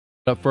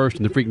Up first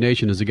in the Freak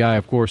Nation is a guy,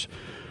 of course,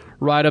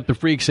 right up the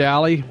Freaks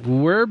Alley.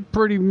 We're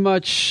pretty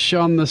much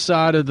on the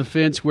side of the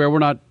fence where we're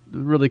not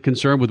really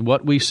concerned with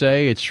what we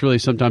say. It's really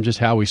sometimes just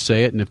how we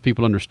say it and if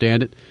people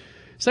understand it.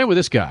 Same with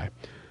this guy.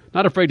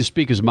 Not afraid to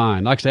speak his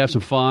mind. Likes to have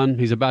some fun.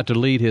 He's about to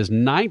lead his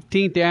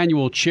 19th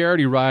annual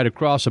charity ride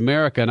across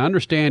America, and I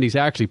understand he's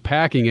actually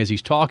packing as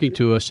he's talking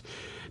to us.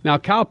 Now,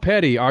 Kyle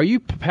Petty, are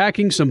you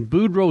packing some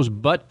Boudreaux's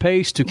butt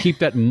paste to keep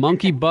that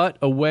monkey butt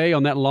away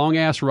on that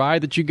long-ass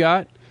ride that you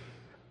got?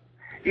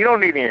 You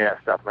don't need any of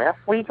that stuff, man.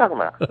 What are you talking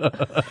about?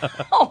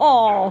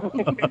 Oh.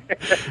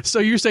 So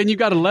you're saying you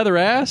got a leather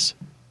ass?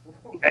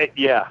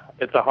 Yeah,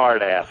 it's a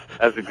hard ass.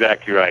 That's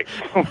exactly right.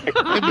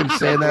 They've been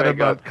saying that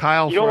about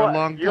Kyle for a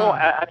long time.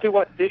 I tell you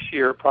what, this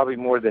year, probably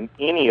more than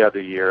any other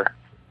year,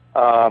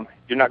 you're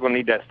not going to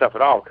need that stuff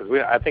at all because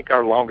I think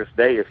our longest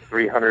day is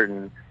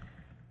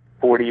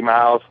 340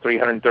 miles,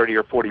 330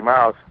 or 40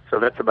 miles, so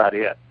that's about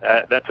it.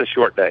 That's a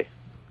short day.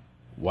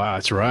 Wow,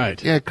 that's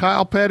right. Yeah,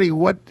 Kyle Petty,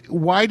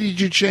 why did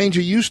you change?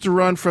 You used to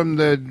run from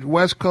the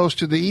West Coast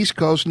to the East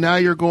Coast. Now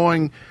you're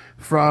going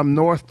from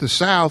north to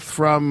south,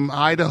 from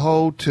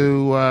Idaho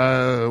to,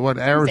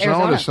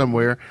 Arizona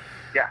somewhere.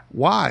 Yeah.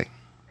 Why?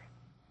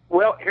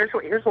 Well, here's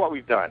what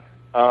we've done.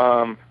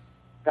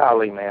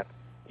 Golly, man.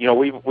 You know,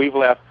 we've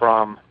left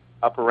from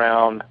up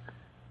around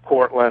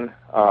Portland,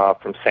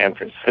 from San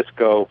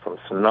Francisco, from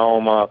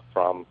Sonoma,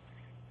 from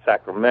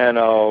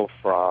Sacramento,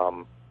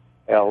 from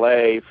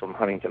L.A., from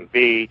Huntington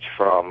Beach,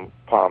 from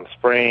Palm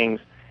Springs.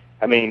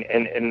 I mean,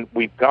 and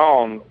we've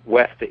gone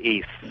west to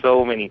east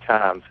so many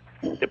times.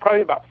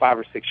 Probably about 5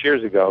 or 6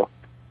 years ago,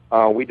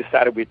 we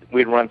decided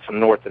we'd run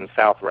some north and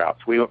south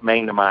routes. We went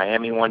Maine to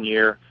Miami one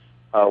year.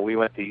 We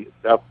went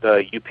up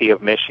the UP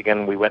of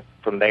Michigan. We went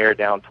from there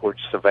down towards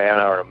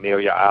Savannah or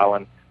Amelia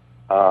Island,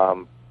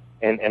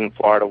 in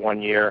Florida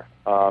one year.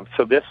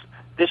 So this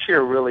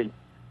year really,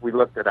 we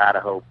looked at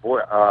Idaho,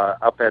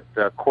 up at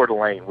Coeur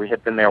d'Alene. We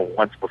had been there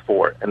once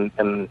before,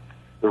 and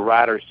the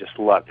riders just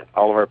loved it.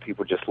 All of our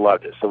people just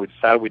loved it. So we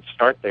decided we'd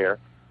start there,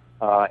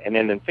 and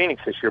then in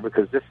Phoenix this year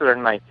because this is our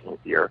 19th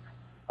year.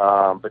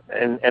 But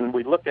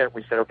we looked at it.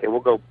 We said, okay, we'll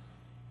go,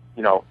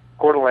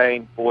 Coeur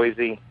d'Alene,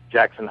 Boise,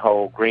 Jackson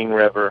Hole, Green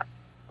River,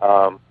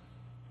 kind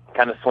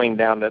of swing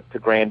down to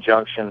Grand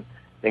Junction,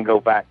 then go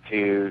back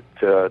to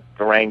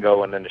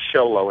Durango, and then to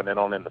Show Low, and then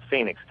on into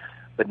Phoenix.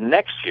 But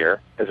next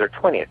year is our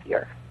 20th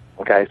year.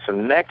 Okay, so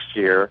next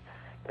year,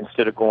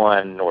 instead of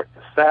going north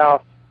to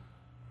south,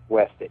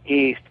 west to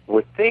east,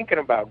 we're thinking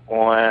about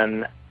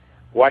going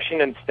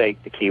Washington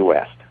State to Key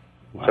West.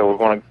 Wow. So we're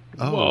going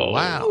to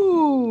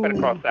wow.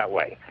 across that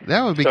way.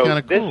 That would be kind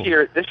of cool.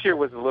 This year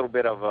was a little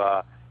bit of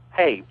a,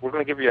 hey, we're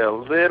going to give you a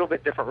little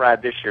bit different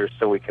ride this year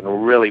so we can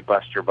really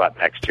bust your butt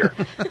next year.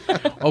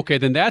 Okay,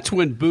 then that's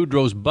when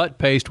Boudreaux's butt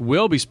paste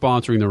will be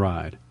sponsoring the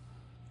ride.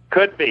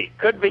 Could be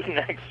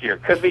next year.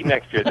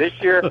 This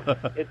year,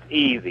 it's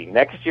easy.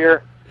 Next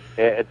year,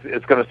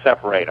 it's going to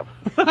separate them.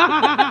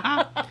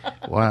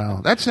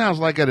 Wow, that sounds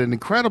like an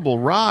incredible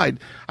ride.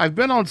 I've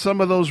been on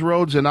some of those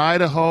roads in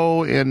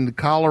Idaho, in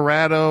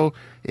Colorado,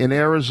 in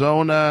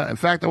Arizona. In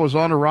fact, I was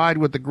on a ride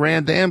with the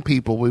Grand Am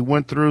people. We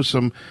went through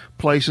some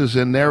places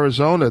in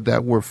Arizona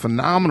that were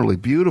phenomenally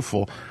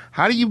beautiful.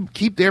 How do you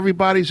keep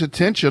everybody's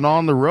attention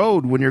on the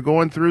road when you're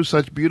going through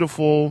such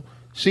beautiful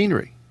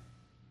scenery?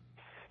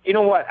 You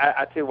know what?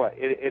 I tell you what,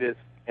 it is,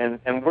 and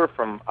we're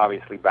from,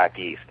 obviously, back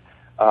east.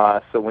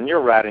 So when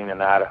you're riding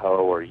in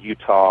Idaho or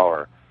Utah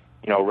or,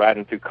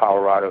 riding through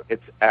Colorado,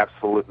 it's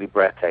absolutely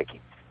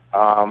breathtaking.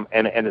 And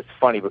it's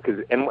funny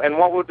because, and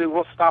what we'll do,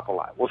 we'll stop a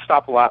lot.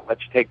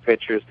 Let you take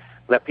pictures,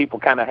 let people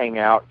kind of hang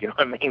out,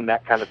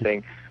 that kind of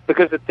thing.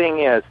 Because the thing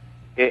is,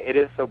 it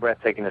is so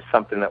breathtaking. It's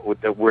something that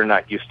we're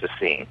not used to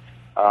seeing.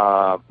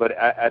 But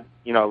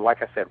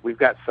like I said, we've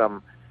got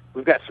some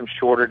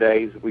shorter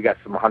days. We got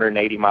some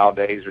 180-mile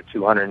days or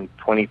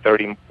 220,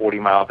 30,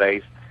 40-mile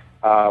days,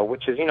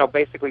 which is,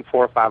 basically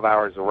 4 or 5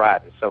 hours of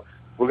riding. So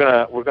we're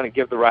gonna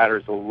give the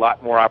riders a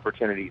lot more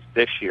opportunities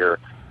this year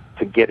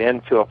to get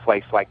into a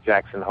place like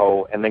Jackson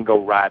Hole and then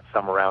go ride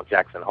some around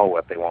Jackson Hole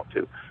if they want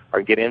to,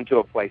 or get into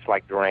a place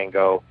like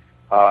Durango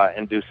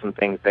and do some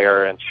things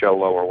there and Show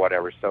Low or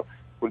whatever. So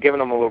we're giving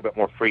them a little bit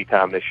more free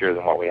time this year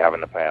than what we have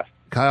in the past.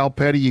 Kyle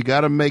Petty, you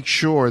got to make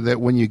sure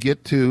that when you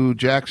get to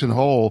Jackson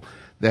Hole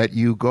that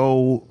you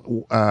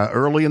go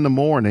early in the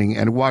morning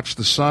and watch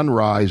the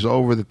sunrise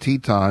over the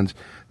Tetons.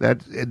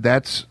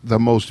 That's the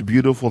most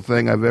beautiful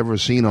thing I've ever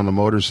seen on a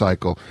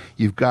motorcycle.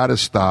 You've got to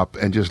stop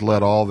and just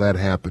let all that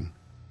happen.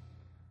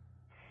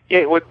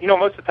 Yeah, well,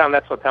 most of the time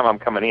that's what time I'm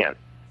coming in.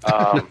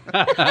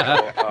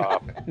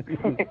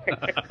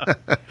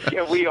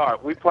 Yeah, we are.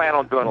 We plan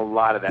on doing a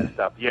lot of that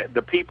stuff. Yeah,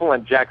 the people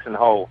in Jackson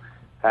Hole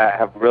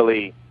have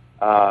really.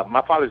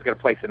 My father's got a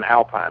place in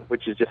Alpine,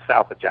 which is just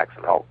south of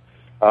Jackson Hole.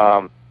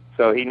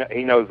 So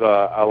he knows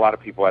a lot of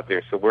people out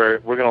there. So we're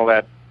going to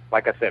let,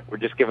 like I said, we're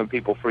just giving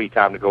people free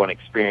time to go and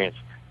experience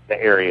the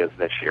areas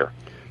this year.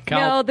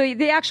 No,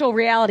 the actual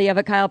reality of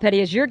it, Kyle Petty,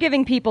 is you're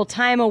giving people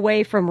time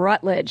away from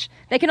Rutledge.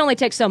 They can only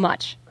take so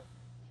much.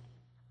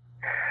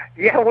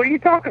 Yeah, what are you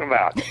talking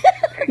about?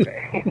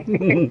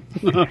 You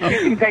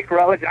can take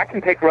relish. I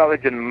can take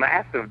relish in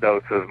massive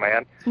doses,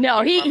 man.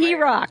 No, he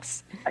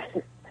rocks.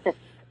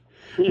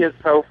 He is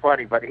so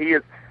funny, but he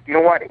is. You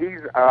know what? He's.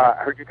 I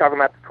heard you talking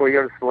about the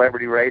Toyota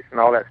celebrity race and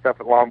all that stuff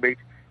at Long Beach.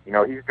 You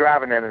know, he's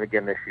driving in it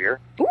again this year.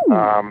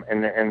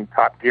 And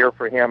Top Gear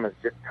for him has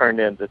just turned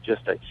into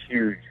just a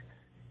huge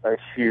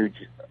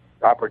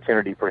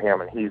opportunity for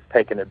him, and he's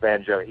taking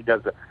advantage of it. He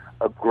does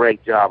a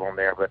great job on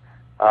there, but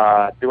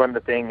doing the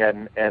thing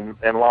in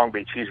Long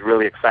Beach, he's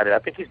really excited. I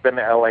think he's been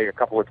to L.A. a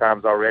couple of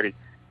times already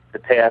to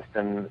test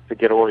and to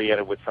get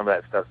oriented with some of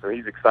that stuff, so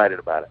he's excited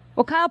about it.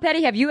 Well, Kyle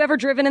Petty, have you ever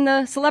driven in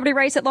the celebrity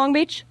race at Long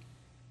Beach?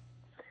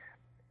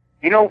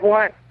 You know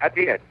what? I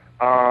did.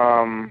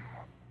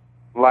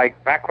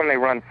 Like back when they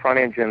run front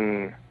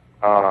engine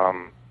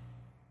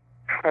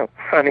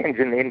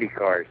Indy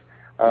cars.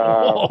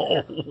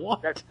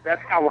 What?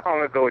 That's how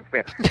long ago it's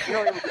been. You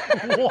know, it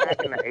was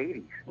back in the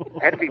 80s.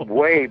 It had to be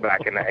way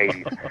back in the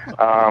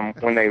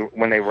 80s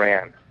when they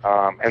ran.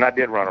 And I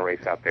did run a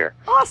race out there.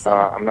 Awesome.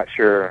 I'm not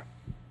sure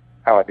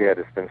how I did.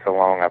 It's been so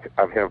long.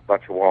 I've hit a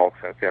bunch of walls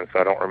since then, so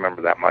I don't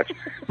remember that much.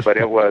 But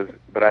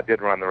I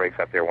did run the race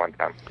out there one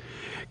time.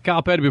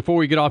 Kyle Petty, before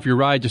we get off your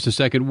ride just a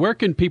second, where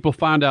can people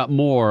find out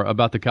more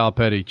about the Kyle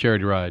Petty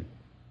charity ride?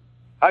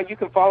 You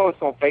can follow us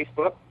on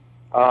Facebook.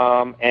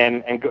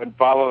 And go and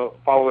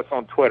follow us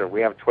on Twitter.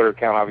 We have a Twitter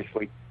account,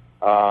 obviously.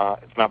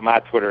 It's not my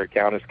Twitter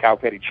account. It's Kyle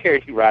Petty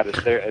Charity Ride.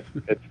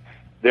 It's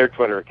their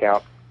Twitter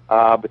account.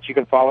 But you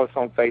can follow us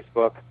on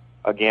Facebook.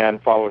 Again,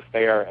 follow us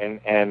there.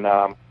 And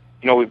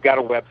you know, we've got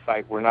a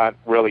website. We're not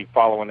really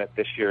following it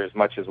this year as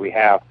much as we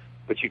have.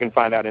 But you can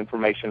find out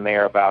information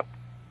there about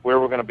where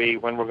we're going to be,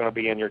 when we're going to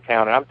be in your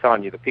town. And I'm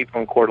telling you, the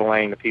people in Coeur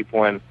d'Alene, the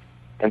people in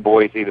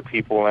Boise, the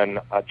people in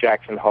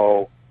Jackson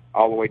Hole,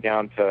 all the way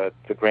down to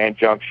Grand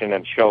Junction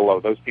and Show Low.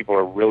 Those people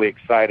are really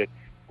excited.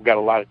 We've got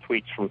a lot of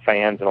tweets from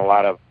fans and a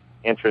lot of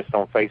interest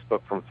on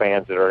Facebook from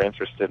fans that are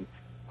interested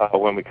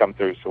when we come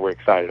through, so we're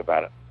excited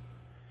about it.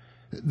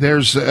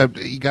 There's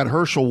you got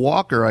Herschel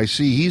Walker. I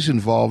see he's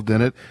involved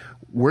in it.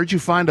 Where'd you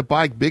find a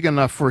bike big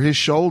enough for his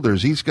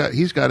shoulders? He's got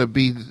to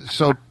be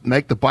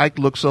make the bike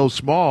look so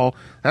small.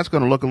 That's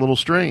going to look a little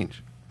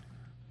strange.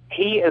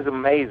 He is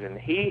amazing.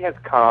 He has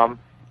come.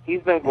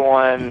 He's been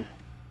going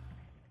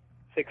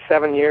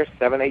 7,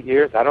 8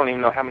 years. I don't even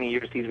know how many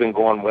years he's been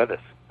going with us.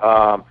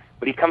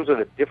 But he comes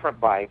with a different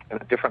bike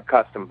and a different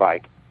custom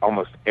bike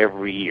almost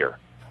every year.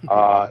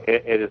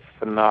 It is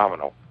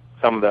phenomenal.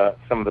 Some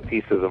of the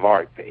pieces of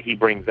art that he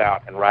brings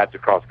out and rides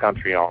across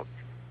country on.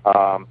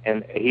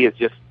 And he is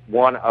just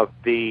one of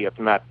the, if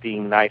not the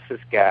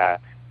nicest guy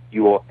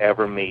you will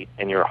ever meet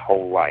in your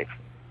whole life.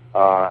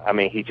 I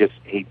mean,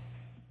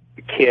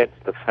 the kids,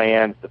 the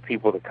fans, the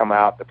people that come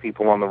out, the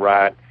people on the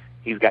ride,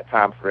 he's got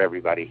time for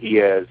everybody.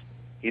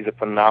 He's a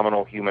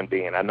phenomenal human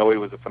being. I know he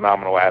was a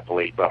phenomenal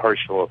athlete, but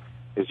Herschel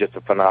is just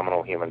a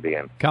phenomenal human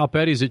being. Kyle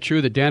Petty, is it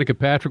true that Danica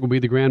Patrick will be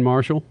the Grand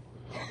Marshal?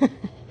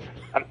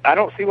 I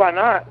don't see why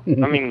not.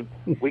 I mean,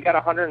 we got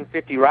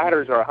 150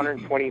 riders or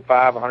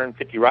 125,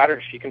 150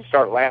 riders. She can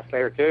start last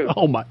there, too.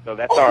 Oh, my. So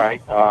that's all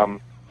right.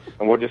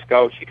 And we'll just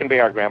go. She can be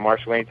our Grand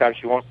Marshal anytime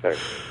she wants to.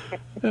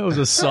 That was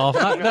a soft.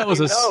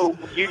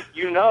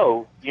 You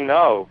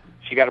know,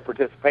 she got a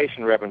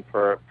participation ribbon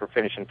for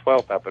finishing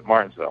 12th up at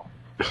Martinsville.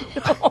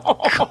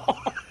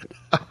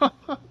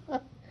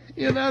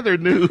 In other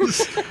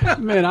news,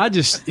 man, I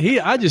just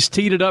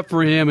teed it up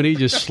for him and he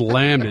just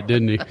slammed it,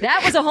 didn't he?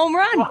 That was a home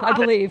run, I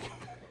believe.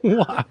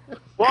 What?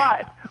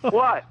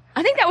 What?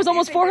 I think that was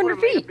almost 400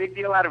 feet. Made a big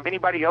deal out of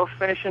anybody else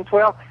finishing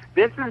 12th.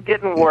 This is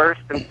getting worse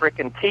than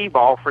freaking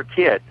T-ball for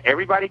kids.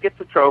 Everybody gets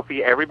a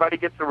trophy. Everybody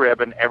gets a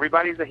ribbon.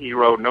 Everybody's a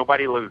hero.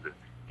 Nobody loses.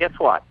 Guess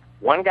what?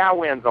 One guy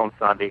wins on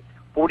Sunday.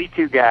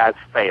 42 guys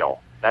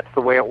fail. That's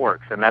the way it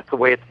works, and that's the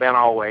way it's been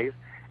always,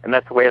 and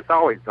that's the way it's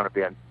always going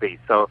to be.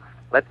 So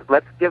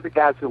let's give the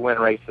guys who win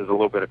races a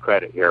little bit of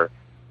credit here,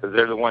 because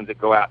they're the ones that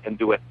go out and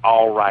do it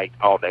all right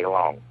all day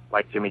long,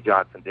 like Jimmy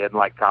Johnson did and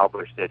like Kyle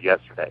Busch did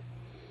yesterday.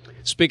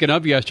 Speaking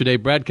of yesterday,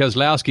 Brad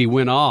Keselowski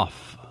went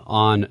off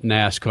on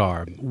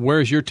NASCAR.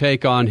 Where's your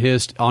take on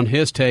his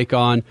take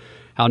on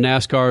how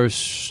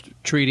NASCAR's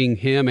treating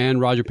him and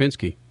Roger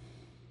Penske?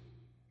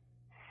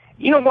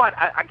 You know what?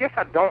 I guess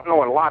I don't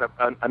know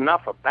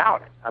enough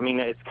about it. I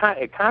mean, it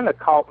kind of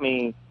caught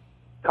me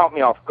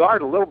off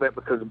guard a little bit,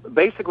 because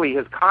basically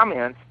his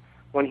comments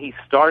when he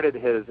started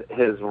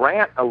his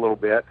rant a little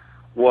bit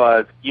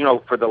was, you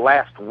know, for the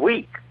last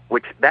week,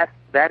 which that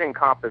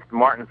encompassed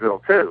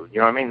Martinsville too. You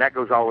know what I mean? That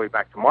goes all the way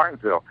back to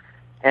Martinsville.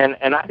 And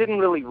I didn't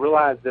really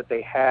realize that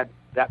they had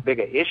that big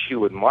an issue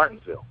with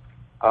Martinsville.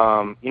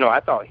 You know, I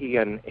thought he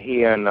and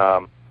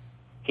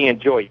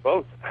Joey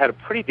both had a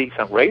pretty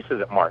decent races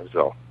at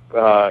Martinsville.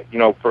 You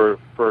know, for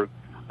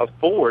a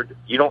Ford,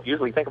 you don't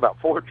usually think about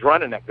Fords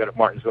running that good at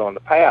Martinsville in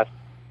the past.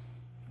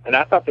 And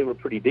I thought they were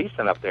pretty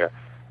decent up there.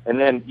 And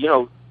then, you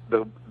know,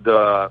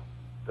 the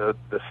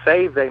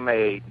save they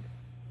made,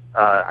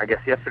 I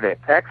guess yesterday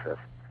at Texas,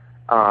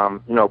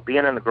 you know,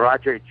 being in the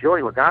garage area,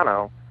 Joey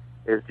Logano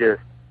is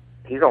just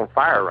he's on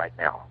fire right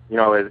now,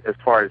 as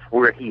far as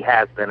where he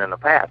has been in the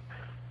past.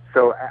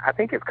 So I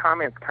think his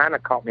comments kind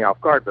of caught me off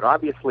guard, but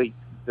obviously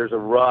there's a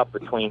rub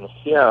between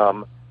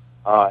him.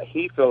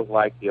 He feels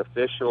like the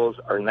officials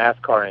or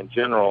NASCAR in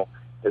general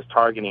is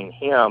targeting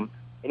him.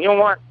 And you know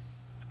what?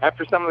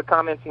 After some of the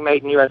comments he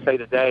made in USA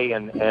Today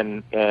and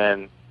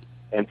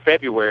in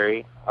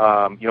February,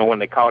 when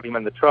they called him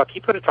in the truck, he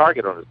put a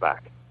target on his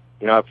back.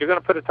 If you're going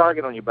to put a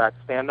target on your back,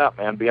 stand up,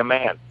 man. Be a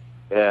man.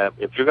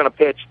 If you're going to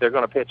pitch, they're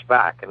going to pitch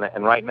back.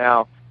 And right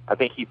now, I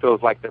think he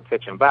feels like they're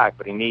pitching back,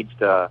 but he needs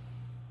to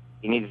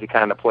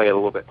kind of play a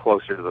little bit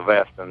closer to the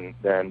vest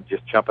than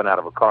just jumping out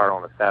of a car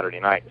on a Saturday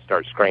night and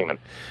start screaming.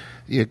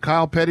 Yeah,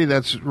 Kyle Petty,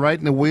 that's right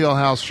in the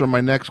wheelhouse for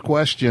my next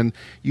question.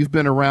 You've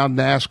been around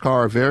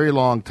NASCAR a very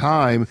long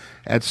time.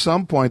 At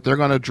some point, they're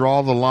going to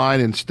draw the line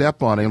and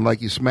step on him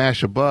like you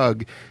smash a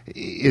bug.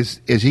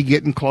 Is he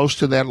getting close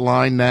to that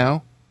line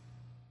now?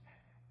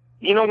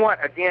 You know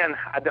what? Again,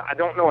 I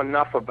don't know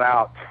enough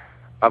about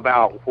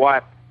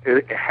what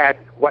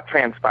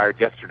transpired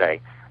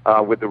yesterday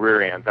with the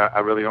rear ends. I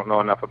really don't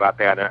know enough about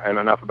that and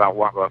enough about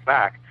what went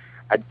back.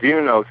 I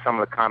do know some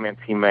of the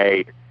comments he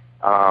made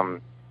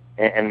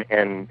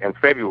in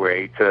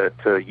February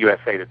to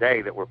USA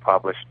Today that were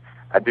published.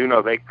 I do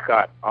know they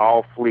cut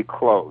awfully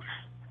close.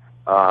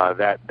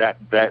 That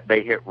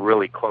they hit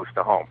really close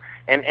to home.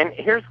 And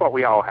here's what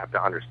we all have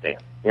to understand.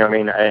 You know what I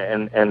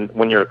mean? And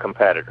when you're a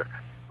competitor,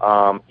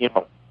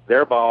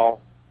 their ball,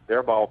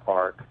 their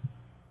ballpark,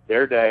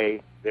 their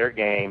day, their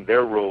game,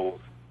 their rules.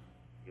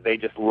 They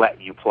just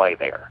let you play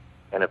there.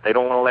 And if they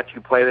don't want to let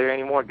you play there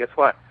anymore, guess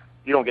what?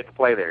 You don't get to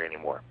play there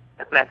anymore.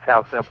 And that's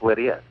how simple it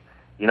is.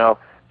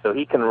 So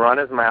he can run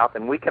his mouth,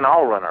 and we can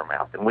all run our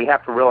mouth. And we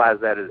have to realize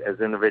that as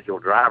individual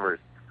drivers.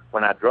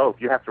 When I drove,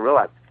 you have to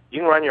realize you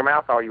can run your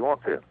mouth all you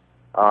want to.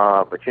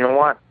 But you know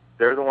what?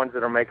 They're the ones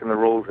that are making the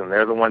rules, and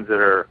they're the ones that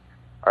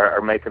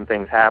are making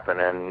things happen.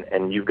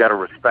 And you've got to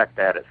respect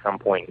that at some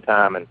point in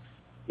time. And,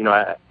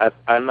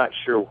 I'm not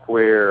sure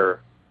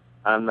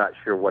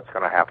what's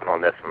going to happen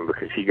on this one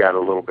because he got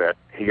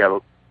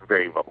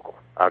very vocal.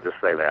 I'll just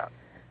say that.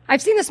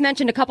 I've seen this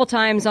mentioned a couple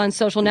times on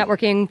social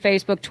networking,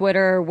 Facebook,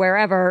 Twitter,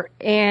 wherever.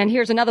 And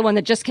here's another one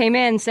that just came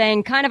in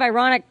saying, kind of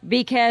ironic,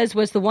 Bequez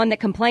was the one that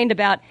complained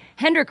about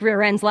Hendrick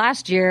rear ends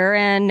last year,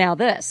 and now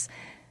this.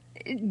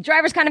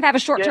 Drivers kind of have a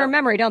short-term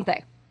memory, don't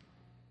they?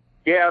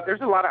 Yeah,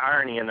 there's a lot of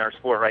irony in our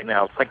sport right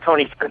now. It's like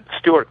Tony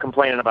Stewart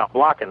complaining about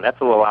blocking.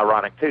 That's a little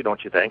ironic, too,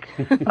 don't you think?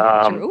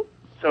 True.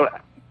 So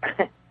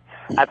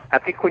I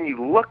think when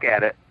you look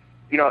at it,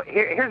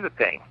 here's the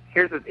thing.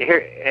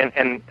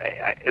 And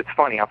it's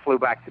funny. I flew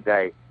back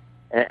today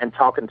and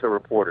talking to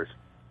reporters.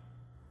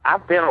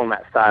 I've been on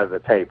that side of the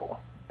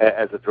table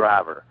as a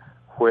driver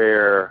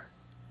where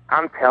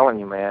I'm telling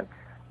you, man,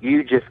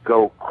 you just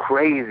go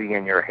crazy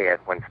in your head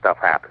when stuff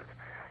happens.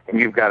 And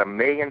you've got a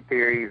million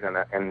theories,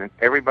 and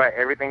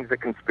everything's a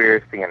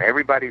conspiracy, and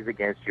everybody's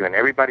against you, and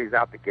everybody's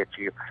out to get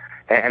you.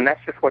 And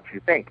that's just what you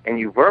think. And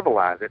you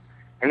verbalize it.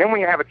 And then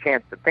when you have a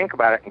chance to think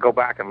about it and go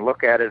back and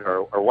look at it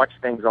or watch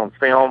things on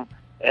film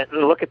and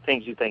look at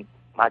things, you think,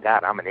 my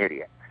God, I'm an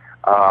idiot.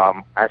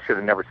 I should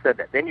have never said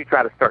that. Then you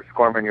try to start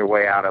squirming your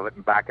way out of it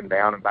and backing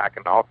down and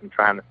backing off and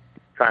trying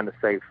to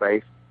save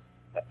face.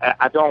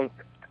 I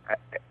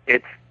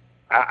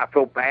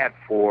feel bad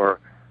for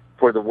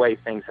the way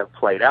things have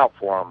played out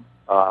for him.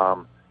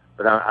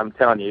 But I'm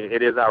telling you,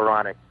 it is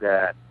ironic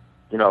that,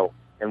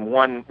 in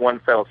one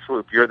fell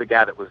swoop, you're the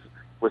guy that was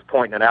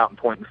pointing it out and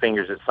pointing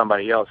fingers at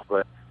somebody else,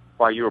 but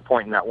while you were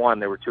pointing at one,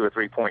 there were two or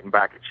three pointing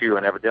back at you,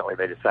 and evidently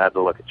they decided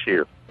to look at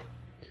you.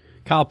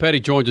 Kyle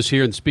Petty joins us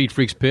here in the Speed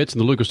Freaks pits in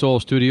the Lucas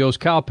Oil Studios.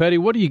 Kyle Petty,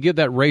 what do you give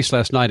that race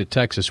last night at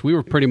Texas? We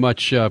were pretty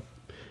much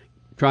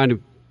trying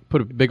to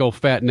put a big old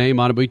fat name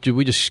on it, but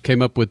we just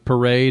came up with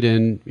parade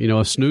and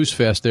a snooze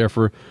fest there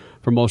for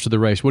most of the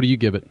race. What do you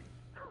give it?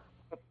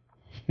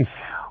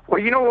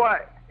 Well, you know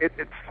what?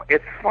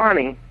 It's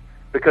funny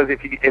because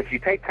if you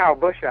take Kyle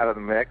Busch out of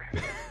the mix,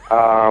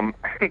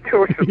 there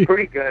was some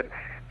pretty good.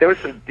 There was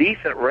some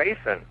decent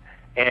racing,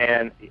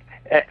 and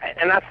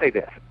I say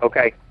this,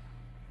 okay?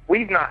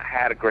 We've not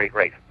had a great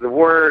race.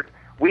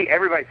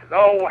 Everybody says,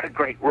 "Oh, what a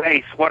great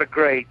race! What a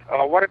great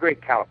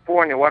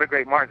California! What a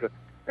great Martinsville."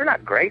 They're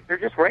not great. They're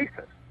just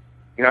races.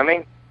 You know what I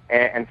mean?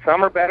 And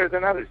some are better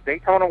than others.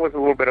 Daytona was a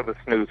little bit of a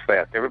snooze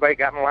fest. Everybody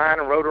got in line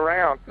and rode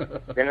around.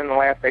 Then in the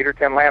last 8 or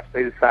 10 laps,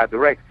 they decided to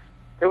race.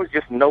 There was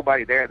just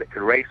nobody there that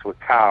could race with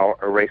Kyle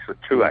or race with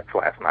Truex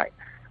last night.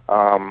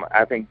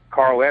 I think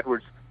Carl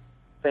Edwards,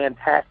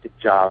 fantastic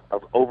job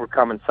of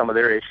overcoming some of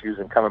their issues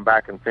and coming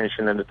back and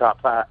finishing in the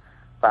top five.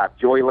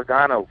 Joey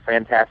Logano,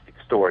 fantastic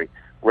story,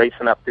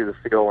 racing up through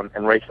the field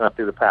and racing up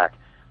through the pack.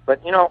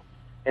 But,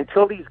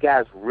 until these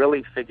guys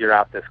really figure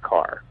out this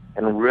car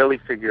and really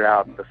figure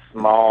out the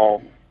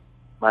small,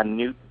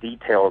 minute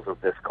details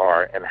of this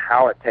car and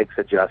how it takes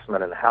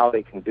adjustment and how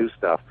they can do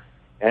stuff.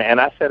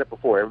 And I said it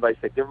before. Everybody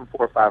said, give them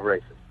 4 or 5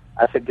 races.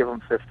 I said, give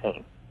them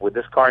 15. With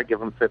this car, give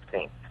them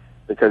 15.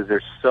 Because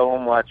there's so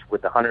much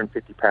with the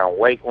 150-pound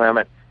weight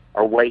limit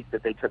or weight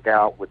that they took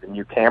out with the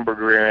new cambered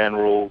rear end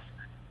rules.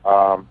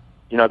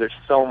 there's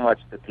so much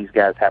that these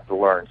guys have to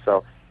learn.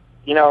 So,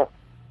 it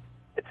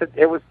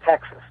was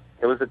Texas.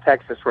 It was a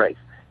Texas race,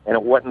 and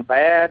it wasn't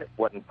bad,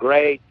 wasn't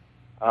great,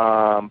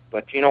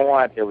 but you know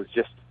what? It was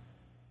just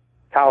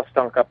Kyle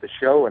stunk up the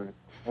show, and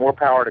more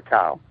power to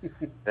Kyle.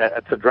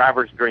 That's a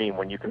driver's dream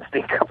when you can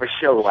stink up a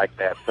show like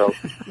that. So,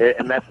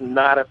 and that's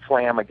not a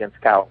slam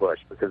against Kyle Busch,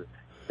 because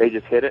they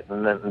just hit it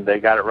and then they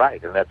got it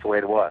right, and that's the way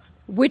it was.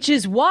 Which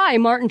is why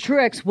Martin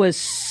Truex was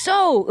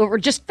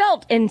just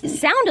felt and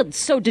sounded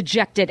so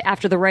dejected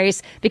after the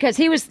race, because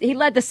he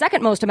led the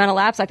second most amount of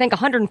laps, I think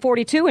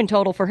 142 in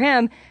total for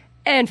him,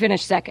 and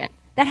finished second.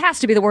 That has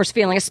to be the worst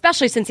feeling,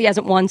 especially since he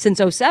hasn't won since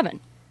 2007.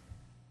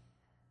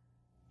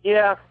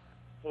 Yeah.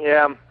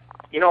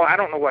 I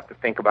don't know what to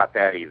think about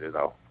that either,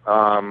 though.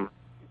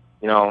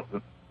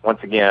 Once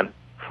again,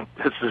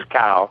 this is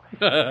Kyle.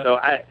 So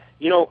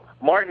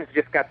Martin's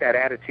just got that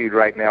attitude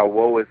right now,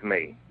 woe is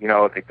me.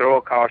 If they throw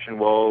a caution,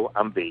 whoa,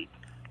 I'm beat.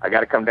 I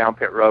got to come down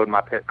pit road,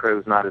 my pit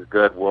crew's not as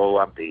good, whoa,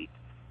 I'm beat.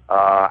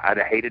 I'd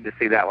have hated to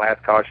see that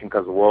last caution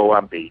because, whoa,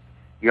 I'm beat.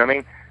 You know what I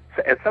mean?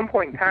 So at some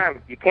point in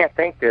time, you can't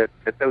think that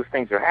those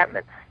things are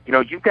happening.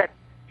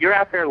 You're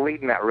out there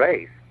leading that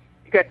race.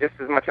 You got just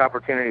as much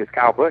opportunity as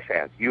Kyle Busch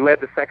has. You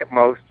led the second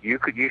most. You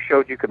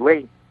showed you could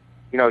lead.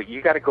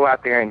 You got to go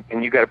out there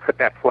and you got to put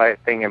that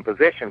thing in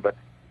position. But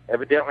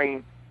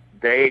evidently,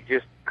 they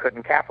just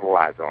couldn't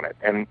capitalize on it.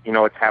 And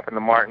it's happened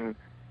to Martin.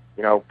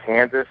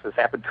 Kansas has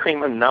happened to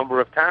him a number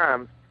of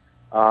times.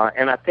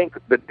 And I think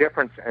the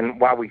difference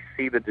and why we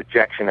see the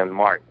dejection in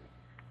Martin,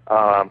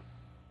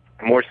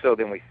 more so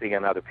than we see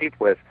in other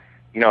people, is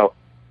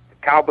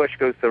Kyle Busch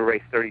goes to a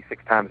race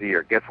 36 times a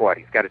year. Guess what?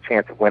 He's got a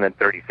chance of winning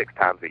 36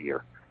 times a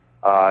year.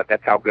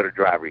 That's how good a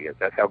driver he is.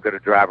 That's how good a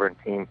driver and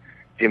team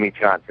Jimmy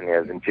Johnson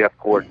is, and Jeff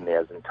Gordon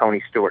is, and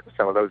Tony Stewart, and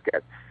some of those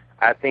guys.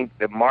 I think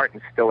that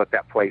Martin's still at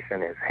that place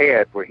in his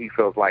head where he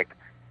feels like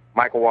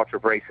Michael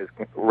Waltrip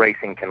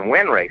Racing can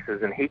win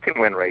races, and he can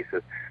win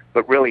races,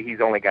 but really he's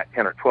only got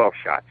 10 or 12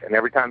 shots. And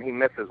every time he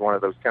misses one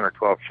of those 10 or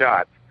 12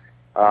 shots,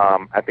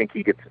 I think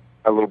he gets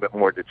a little bit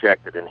more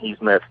dejected, and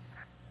he's missed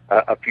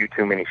a few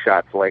too many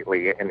shots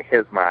lately in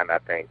his mind, I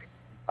think.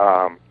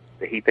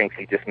 That he thinks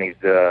he just needs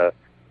to,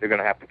 they're going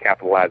to have to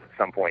capitalize at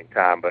some point in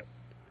time, but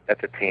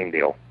that's a team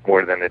deal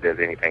more than it is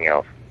anything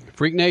else.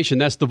 Freak Nation,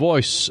 that's the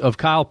voice of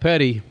Kyle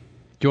Petty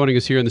joining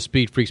us here in the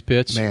Speed Freaks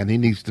pits. Man, he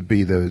needs to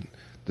be the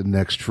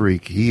next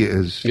freak. He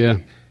is. Yeah.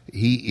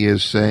 He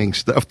is saying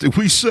stuff that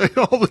we say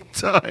all the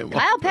time.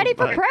 Kyle Petty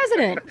for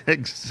president.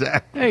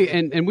 Exactly. Hey,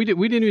 and we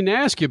didn't even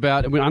ask you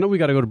about. I know we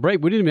got to go to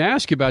break. We didn't even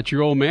ask you about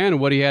your old man and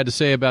what he had to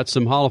say about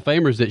some Hall of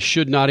Famers that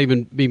should not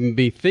even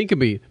be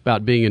thinking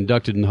about being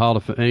inducted in the Hall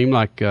of Fame,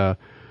 like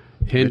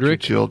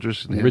Hendrick, Richard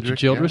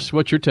Childress. Yeah.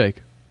 What's your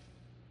take?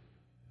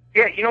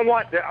 Yeah, you know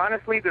what?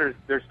 Honestly,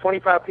 there's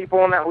 25 people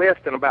on that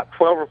list, and about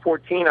 12 or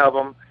 14 of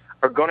them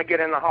are going to get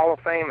in the Hall of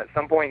Fame at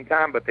some point in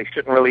time, but they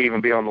shouldn't really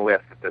even be on the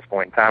list at this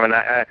point in time.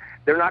 And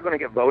they're not going to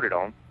get voted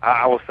on.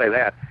 I will say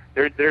that.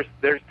 There's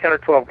 10 or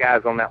 12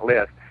 guys on that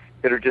list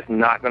that are just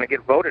not going to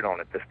get voted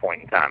on at this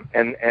point in time.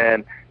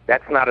 And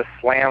that's not a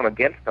slam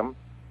against them.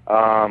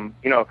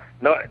 No,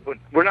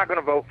 we're not going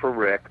to vote for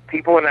Rick.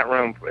 People in that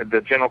room,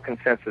 the general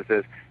consensus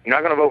is you're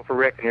not going to vote for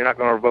Rick and you're not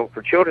going to vote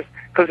for Childress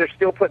because they're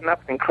still putting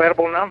up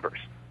incredible numbers.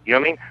 You know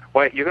what I mean?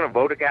 Well, you're going to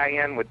vote a guy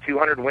in with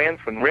 200 wins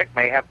when Rick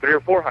may have 300 or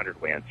 400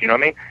 wins. You know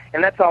what I mean?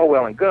 And that's all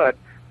well and good.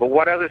 But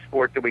what other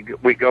sport do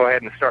we go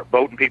ahead and start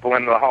voting people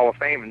into the Hall of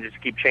Fame and just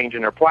keep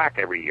changing their plaque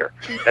every year?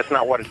 That's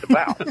not what it's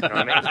about. You know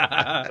what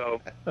I mean?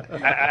 So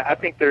I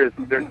think there's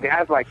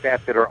guys like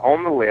that are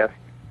on the list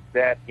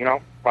that,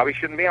 probably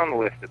shouldn't be on the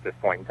list at this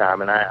point in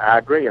time. And I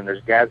agree. And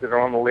there's guys that are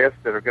on the list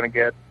that are going to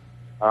get,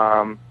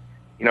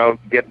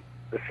 get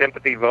the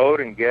sympathy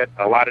vote and get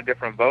a lot of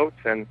different votes.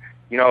 And,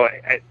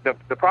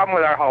 the problem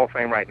with our Hall of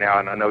Fame right now,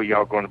 and I know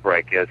y'all are going to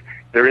break, is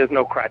there is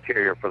no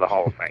criteria for the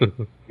Hall of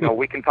Fame.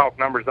 We can talk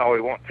numbers all we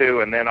want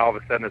to, and then all of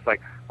a sudden it's like,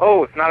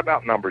 oh, it's not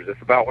about numbers.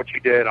 It's about what you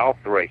did off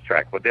the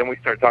racetrack. But then we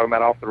start talking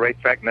about off the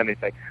racetrack, and then they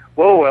say,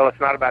 whoa, well, it's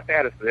not about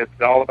that.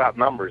 It's all about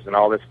numbers and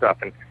all this stuff.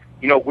 And,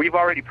 we've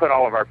already put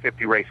all of our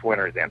 50 race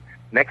winners in.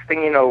 Next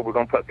thing you know, we're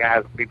going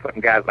to be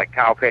putting guys like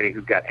Kyle Petty,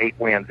 who's got 8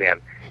 wins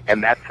in,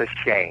 and that's a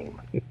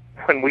shame.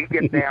 When we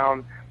get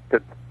down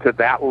to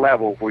that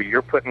level where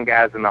you're putting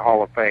guys in the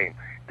Hall of Fame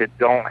that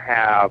don't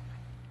have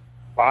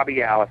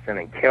Bobby Allison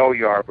and Kel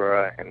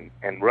Yarborough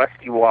and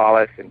Rusty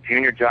Wallace and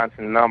Junior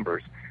Johnson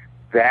numbers,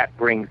 that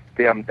brings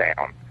them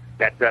down.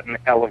 That doesn't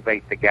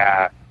elevate the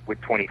guy with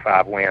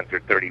 25 wins or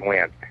 30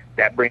 wins.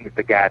 That brings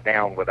the guy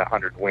down with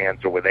 100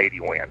 wins or with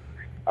 80 wins.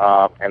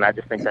 And I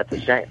just think that's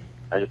a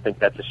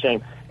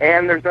shame.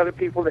 And there's other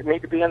people that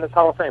need to be in this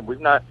Hall of Fame.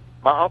 My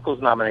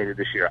uncle's nominated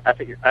this year. I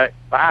think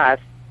by us,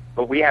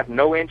 but we have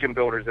no engine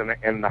builders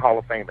in the Hall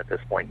of Fame at this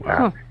point in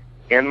time.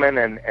 Inman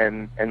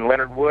and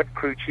Leonard Wood,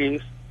 crew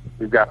chiefs.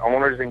 We've got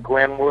owners in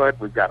Glenwood.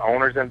 We've got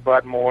owners in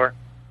Budmore.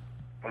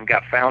 We've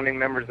got founding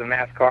members in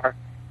NASCAR.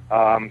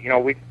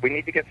 We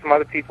need to get some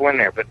other people in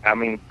there. But I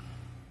mean,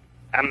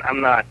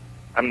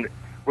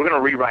 we're going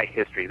to rewrite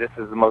history. This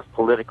is the most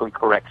politically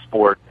correct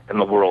sport in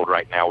the world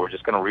right now. We're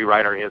just going to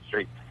rewrite our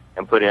history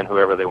and put in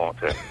whoever they want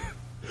to.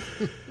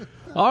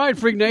 All right,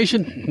 Freak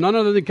Nation. None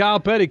other than Kyle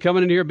Petty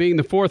coming in here being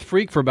the fourth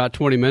freak for about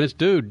 20 minutes.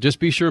 Dude, just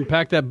be sure and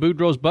pack that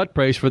Boudreaux's butt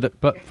brace for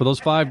those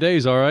 5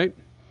 days, all right?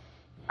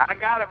 I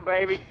got it,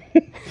 baby.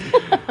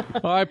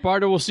 All right,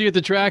 partner, we'll see you at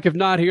the track, if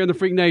not here in the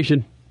Freak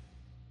Nation.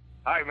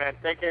 All right, man.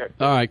 Take care.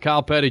 All right,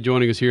 Kyle Petty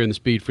joining us here in the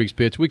Speed Freaks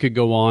pits. We could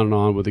go on and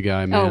on with the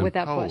guy, man. Oh,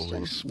 without Holy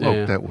question. smoke,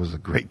 Yeah. that was a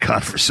great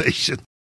conversation.